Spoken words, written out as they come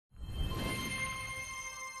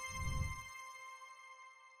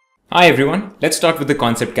Hi everyone, let's start with the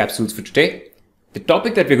concept capsules for today. The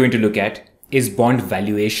topic that we're going to look at is bond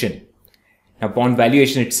valuation. Now, bond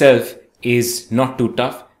valuation itself is not too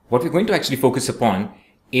tough. What we're going to actually focus upon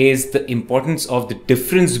is the importance of the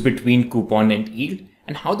difference between coupon and yield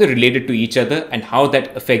and how they're related to each other and how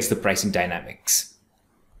that affects the pricing dynamics.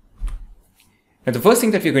 Now, the first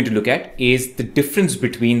thing that we're going to look at is the difference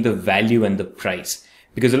between the value and the price,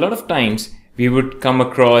 because a lot of times we would come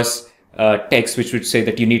across text which would say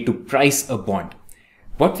that you need to price a bond.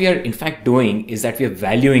 What we are in fact doing is that we are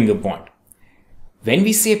valuing a bond. When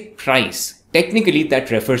we say price, technically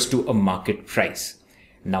that refers to a market price.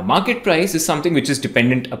 Now, market price is something which is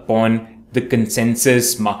dependent upon the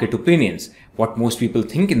consensus market opinions, what most people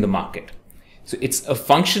think in the market. So it's a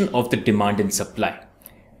function of the demand and supply.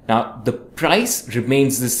 Now, the price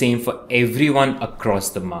remains the same for everyone across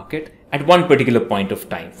the market at one particular point of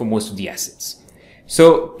time for most of the assets.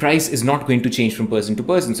 So price is not going to change from person to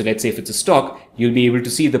person. So let's say if it's a stock, you'll be able to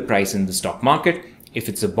see the price in the stock market. If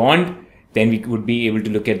it's a bond, then we would be able to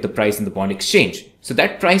look at the price in the bond exchange. So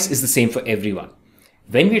that price is the same for everyone.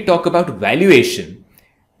 When we talk about valuation,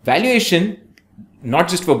 not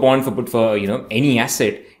just for bond, but for any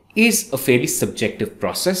asset, is a fairly subjective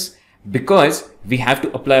process because we have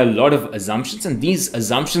to apply a lot of assumptions, and these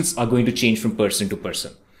assumptions are going to change from person to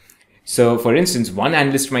person. So for instance, one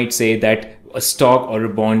analyst might say that a stock or a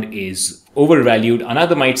bond is overvalued.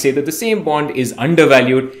 Another might say that the same bond is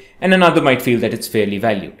undervalued, and another might feel that it's fairly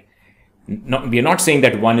valued. We are not saying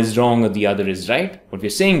that one is wrong or the other is right. What we're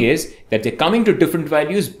saying is that they're coming to different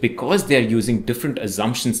values because they're using different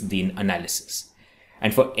assumptions in the analysis.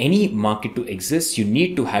 And for any market to exist, you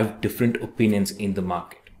need to have different opinions in the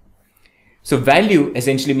market. So value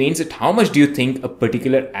essentially means that how much do you think a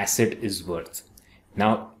particular asset is worth?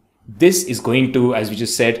 Now, this is going to, as we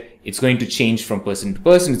just said, it's going to change from person to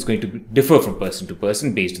person. It's going to differ from person to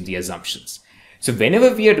person based on the assumptions. So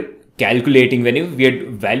whenever we are calculating, whenever we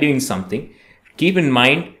are valuing something, keep in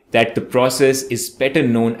mind that the process is better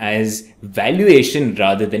known as valuation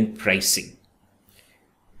rather than pricing.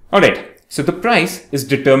 All right. So the price is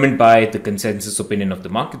determined by the consensus opinion of the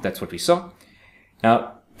market. That's what we saw.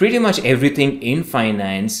 Now, pretty much everything in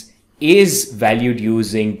finance is valued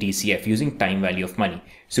using DCF, using time value of money.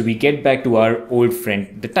 So we get back to our old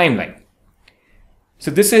friend, the timeline. So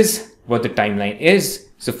this is what the timeline is.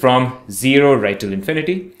 So from 0 right till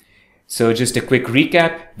infinity. So just a quick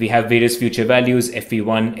recap, we have various future values,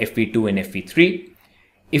 FV1, FV2, and FV3.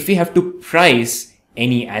 If we have to price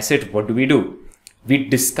any asset, what do? We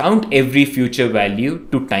discount every future value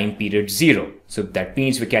to time period 0. So that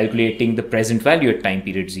means we're calculating the present value at time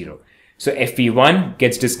period 0. So FV1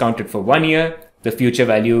 gets discounted for 1 year. The future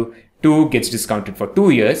value 2 gets discounted for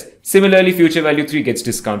 2 years. Similarly, future value 3 gets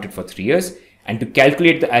discounted for 3 years. And to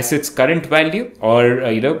calculate the asset's current value, or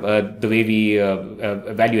the way we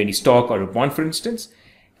value any stock or a bond, for instance,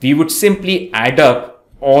 we would simply add up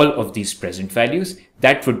all of these present values.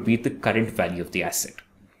 That would be the current value of the asset.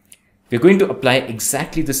 We're going to apply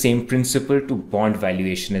exactly the same principle to bond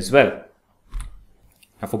valuation as well.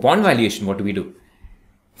 Now, for bond valuation, what do?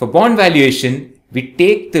 For bond valuation, we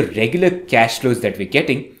take the regular cash flows that we're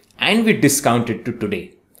getting and we discount it to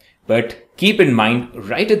today. But keep in mind,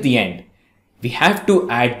 right at the end, we have to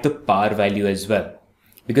add the par value as well,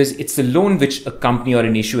 because it's the loan which a company or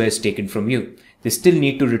an issuer has taken from you. They still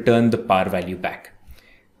need to return the par value back.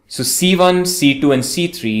 So C1, C2, and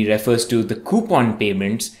C3 refers to the coupon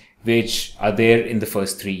payments which are there in the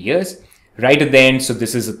first 3 years. Right at the end, so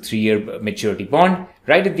this is a 3-year maturity bond.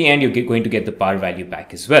 Right at the end, you're going to get the par value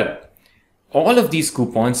back as well. All of these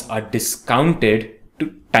coupons are discounted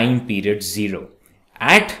to time period 0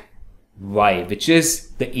 at Y, which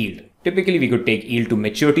is the yield. Typically, we could take yield to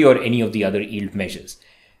maturity or any of the other yield measures.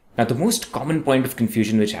 Now, the most common point of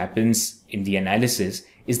confusion which happens in the analysis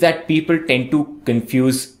is that people tend to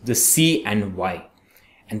confuse the C and Y.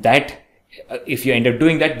 And that, if you end up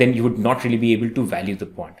doing that, then you would not really be able to value the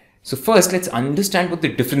bond. So first, let's understand what the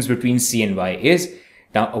difference between C and Y is.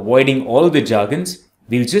 Now, avoiding all the jargons,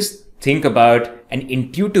 we'll just think about an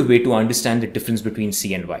intuitive way to understand the difference between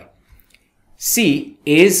C and Y. C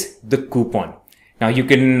is the coupon. Now, you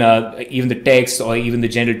can, even the text or even the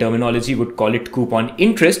general terminology would call it coupon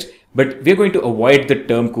interest, but we're going to avoid the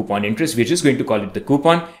term coupon interest. We're just going to call it the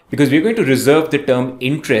coupon because we're going to reserve the term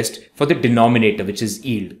interest for the denominator, which is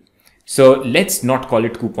yield. So let's not call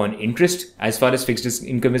it coupon interest as far as fixed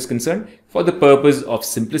income is concerned. For the purpose of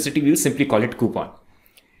simplicity, we'll simply call it coupon.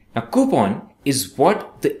 Now, coupon is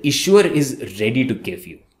what the issuer is ready to give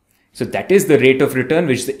you. So that is the rate of return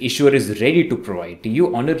which the issuer is ready to provide to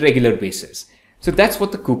you on a regular basis. So that's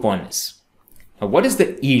what the coupon is. Now, what is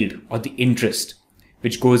the yield or the interest?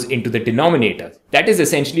 which goes into the denominator. That is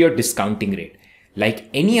essentially your discounting rate. Like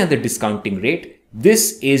any other discounting rate,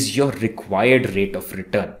 this is your required rate of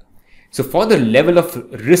return. So for the level of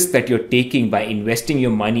risk that you're taking by investing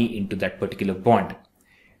your money into that particular bond,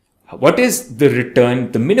 what is the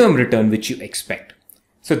return, the minimum return which you expect?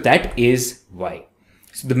 So that is Y.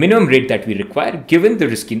 So the minimum rate that we require given the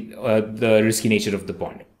risky nature of the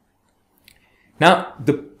bond. Now,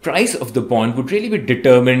 the price of the bond would really be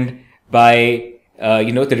determined by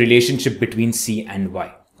the relationship between C and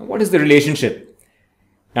Y. Now, what is the relationship?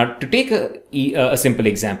 Now, to take a simple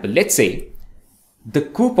example, let's say the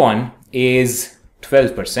coupon is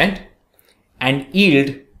 12% and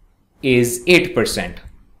yield is 8%.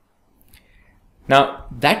 Now,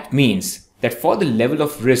 that means that for the level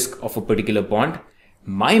of risk of a particular bond,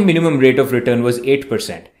 my minimum rate of return was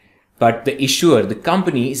 8%. But the issuer, the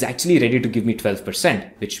company, is actually ready to give me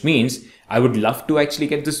 12%, which means I would love to actually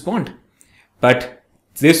get this bond. But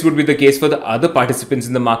this would be the case for the other participants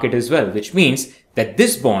in the market as well, which means that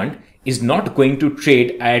this bond is not going to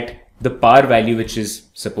trade at the par value, which is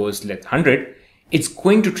suppose 100. It's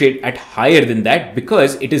going to trade at higher than that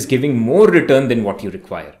because it is giving more return than what you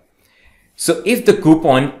require. So if the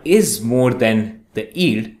coupon is more than the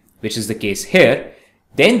yield, which is the case here,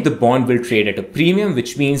 then the bond will trade at a premium,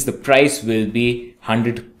 which means the price will be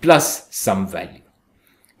 100 plus some value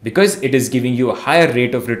because it is giving you a higher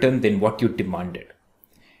rate of return than what you demanded.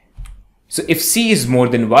 So if C is more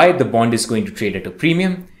than Y, the bond is going to trade at a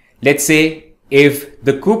premium. Let's say if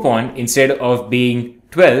the coupon instead of being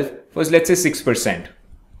 12 was, let's say 6%.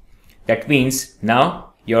 That means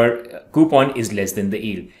now your coupon is less than the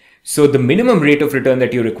yield. So the minimum rate of return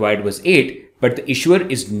that you required was 8, but the issuer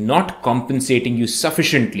is not compensating you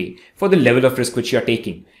sufficiently for the level of risk which you are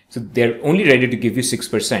taking. So they're only ready to give you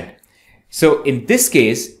 6%. So in this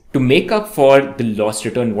case, to make up for the lost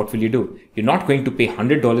return, what will you do? You're not going to pay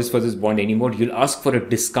 $100 for this bond anymore. You'll ask for a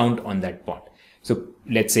discount on that bond. So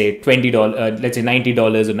let's say $20, let's say $90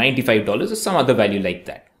 or $95 or some other value like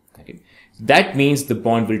that. Okay. That means the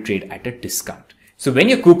bond will trade at a discount. So when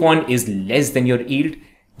your coupon is less than your yield,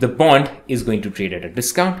 the bond is going to trade at a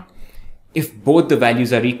discount. If both the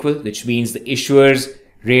values are equal, which means the issuer's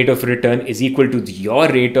rate of return is equal to your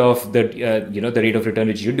rate of the rate of return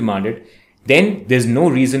which you demanded, then there's no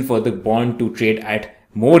reason for the bond to trade at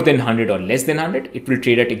more than 100 or less than 100. It will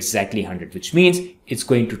trade at exactly 100, which means it's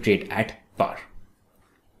going to trade at par.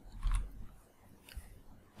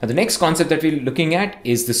 Now, the next concept that we're looking at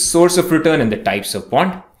is the source of return and the types of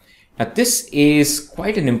bond. Now, this is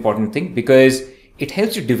quite an important thing because it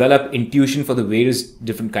helps you develop intuition for the various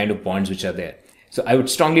different kind of bonds which are there. So I would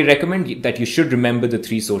strongly recommend that you should remember the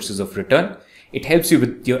 3 sources of return. It helps you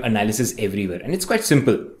with your analysis everywhere, and it's quite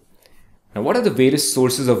simple. Now, what are the various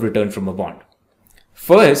sources of return from a bond?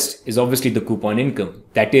 First is obviously the coupon income.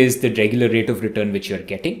 That is the regular rate of return which you're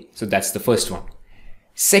getting. So that's the first one.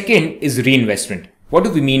 Second is reinvestment. What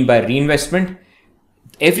do we mean by reinvestment?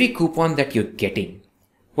 Every coupon that you're getting,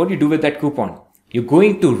 what do you do with that coupon? You're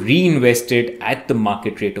going to reinvest it at the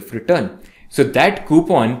market rate of return. So that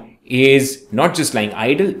coupon is not just lying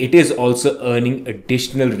idle, it is also earning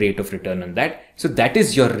additional rate of return on that. So that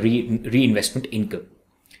is your reinvestment income.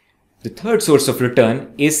 The third source of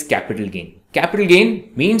return is capital gain. Capital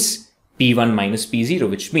gain means P1 minus P0,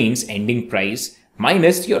 which means ending price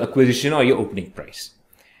minus your acquisition or your opening price.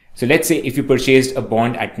 So let's say if you purchased a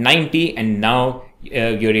bond at 90 and now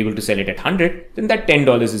you're able to sell it at 100, then that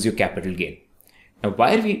 $10 is your capital gain. Now,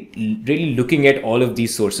 why are we really looking at all of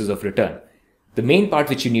these sources of return? The main part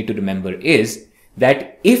which you need to remember is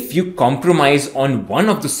that if you compromise on one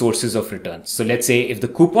of the sources of return, so let's say if the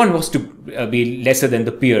coupon was to be lesser than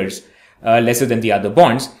the peers, lesser than the other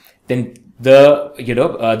bonds, then the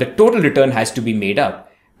total return has to be made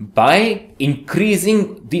up by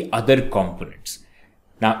increasing the other components.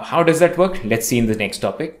 Now, how does that work? Let's see in the next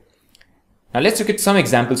topic. Now, let's look at some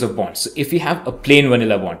examples of bonds. So if we have a plain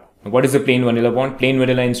vanilla bond, what is a plain vanilla bond? Plain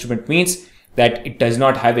vanilla instrument means that it does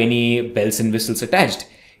not have any bells and whistles attached.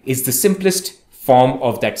 It's the simplest form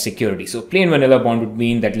of that security. So plain vanilla bond would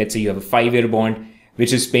mean that let's say you have a 5-year bond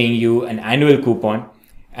which is paying you an annual coupon,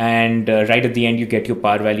 and right at the end you get your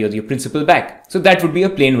par value or your principal back. So that would be a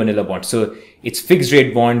plain vanilla bond. So it's fixed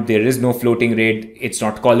rate bond, there is no floating rate, it's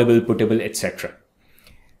not callable, puttable, etc.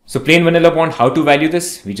 So plain vanilla bond, how to value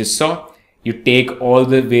this? We just saw. You take all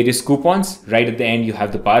the various coupons, right at the end you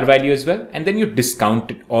have the par value as well, and then you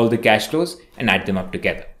discount all the cash flows and add them up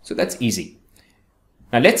together. So that's easy.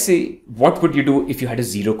 Now let's see, what would you do if you had a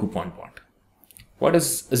zero coupon bond? What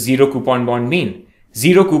does a zero coupon bond mean?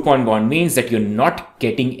 Zero coupon bond means that you're not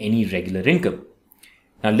getting any regular income.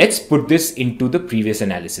 Now let's put this into the previous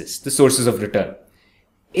analysis, the sources of return.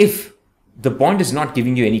 If the bond is not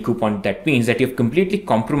giving you any coupon, that means that you've completely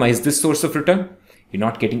compromised this source of return. You're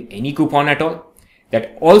not getting any coupon at all.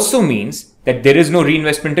 That also means that there is no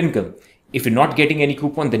reinvestment income. If you're not getting any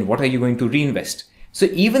coupon, then what are you going to reinvest? So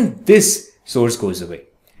even this source goes away.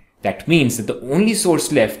 That means that the only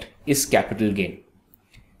source left is capital gain.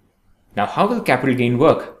 Now, how will capital gain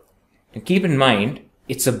work? Now, keep in mind,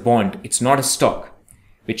 it's a bond, it's not a stock,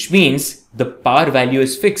 which means the par value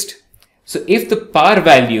is fixed. So if the par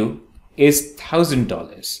value is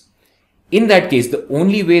 $1,000, in that case, the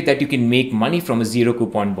only way that you can make money from a zero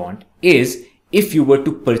coupon bond is if you were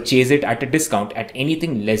to purchase it at a discount at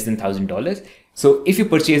anything less than $1,000. So if you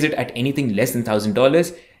purchase it at anything less than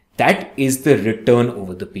 $1,000, that is the return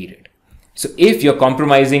over the period. So if you're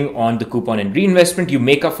compromising on the coupon and reinvestment, you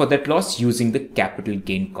make up for that loss using the capital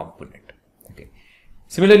gain component. Okay.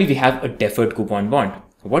 Similarly, we have a deferred coupon bond.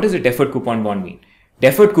 What does a deferred coupon bond mean?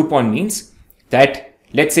 Deferred coupon means that,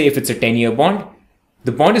 let's say if it's a 10-year bond,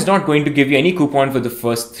 the bond is not going to give you any coupon for the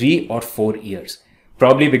first 3 or 4 years.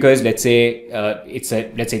 Probably because let's say it's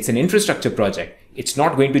an infrastructure project. It's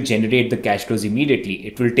not going to generate the cash flows immediately.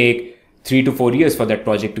 It will take 3 to 4 years for that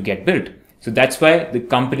project to get built. So that's why the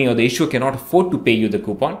company or the issuer cannot afford to pay you the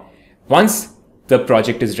coupon. Once the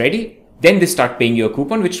project is ready, then they start paying you a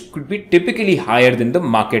coupon, which could be typically higher than the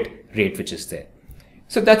market rate which is there.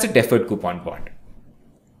 So that's a deferred coupon bond.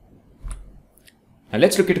 Now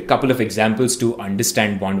let's look at a couple of examples to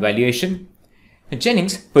understand bond valuation. Now,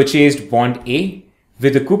 Jennings purchased bond A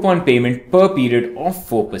with a coupon payment per period of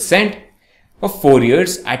 4% for 4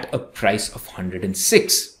 years at a price of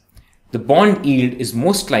 106. The bond yield is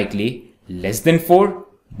most likely less than 4,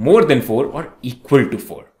 more than 4, or equal to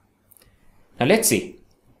 4. Now let's see.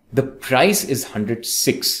 The price is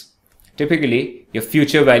 106. Typically, your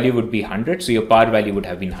future value would be 100, so your par value would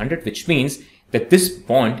have been 100, which means that this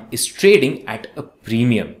bond is trading at a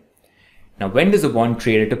premium. Now, when does a bond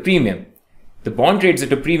trade at a premium? The bond trades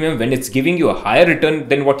at a premium when it's giving you a higher return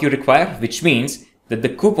than what you require, which means that the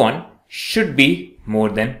coupon should be more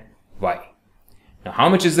than Y. Now, how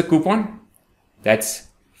much is the coupon? That's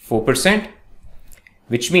 4%,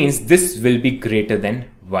 which means this will be greater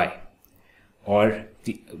than Y. Or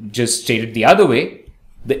just stated the other way,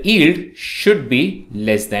 the yield should be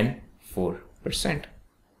less than 4%.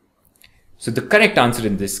 So the correct answer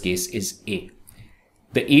in this case is A.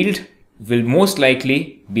 The yield will most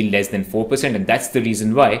likely be less than 4%, and that's the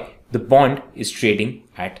reason why the bond is trading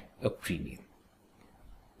at a premium.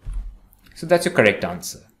 So that's your correct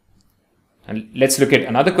answer. And let's look at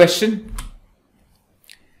another question.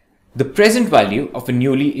 The present value of a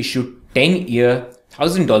newly issued 10-year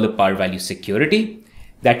 $1,000 par value security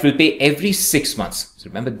that will pay every 6 months. So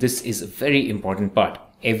remember, this is a very important part.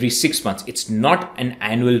 Every 6 months. It's not an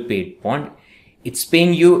annual paid bond. It's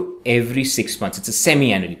paying you every 6 months. It's a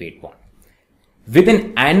semi-annually paid bond with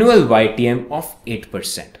an annual YTM of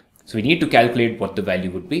 8%. So we need to calculate what the value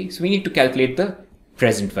would be. So we need to calculate the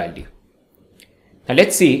present value. Now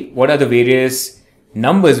let's see what are the various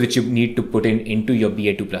numbers which you need to put into your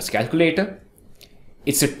BA2 Plus calculator.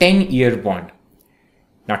 It's a 10-year bond.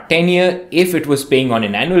 Now 10-year, if it was paying on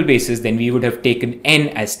an annual basis, then we would have taken N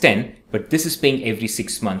as 10, but this is paying every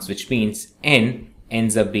 6 months, which means N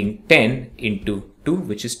ends up being 10 into 2,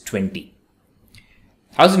 which is 20.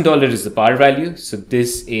 $1,000 is the par value, so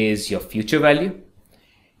this is your future value.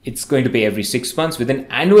 It's going to pay every 6 months with an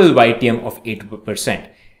annual YTM of 8%.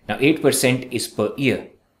 Now 8% is per year.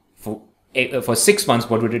 For 6 months,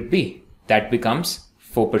 what would it be? That becomes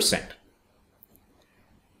 4%.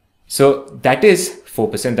 So that is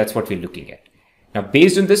 4%, that's what we're looking at. Now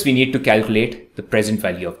based on this, we need to calculate the present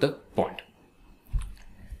value of the bond.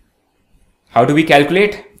 How do we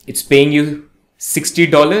calculate? It's paying you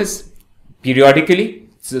 $60 periodically.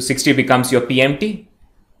 So 60 becomes your PMT.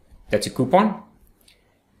 That's your coupon.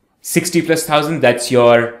 60 plus 1,000, that's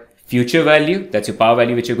your future value. That's your par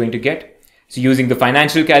value which you're going to get. So using the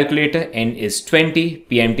financial calculator, N is 20.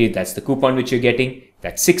 PMT, that's the coupon which you're getting.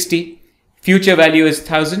 That's 60. Future value is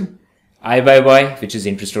 1,000. I by Y, which is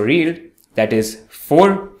interest or yield, that is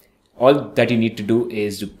 4. All that you need to do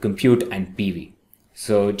is to compute and PV.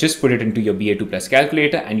 So just put it into your BA2 Plus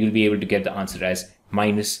calculator and you'll be able to get the answer as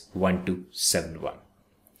 -1271.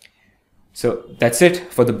 So that's it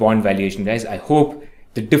for the bond valuation, guys. I hope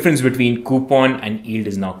the difference between coupon and yield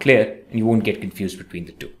is now clear and you won't get confused between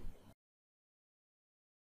the two.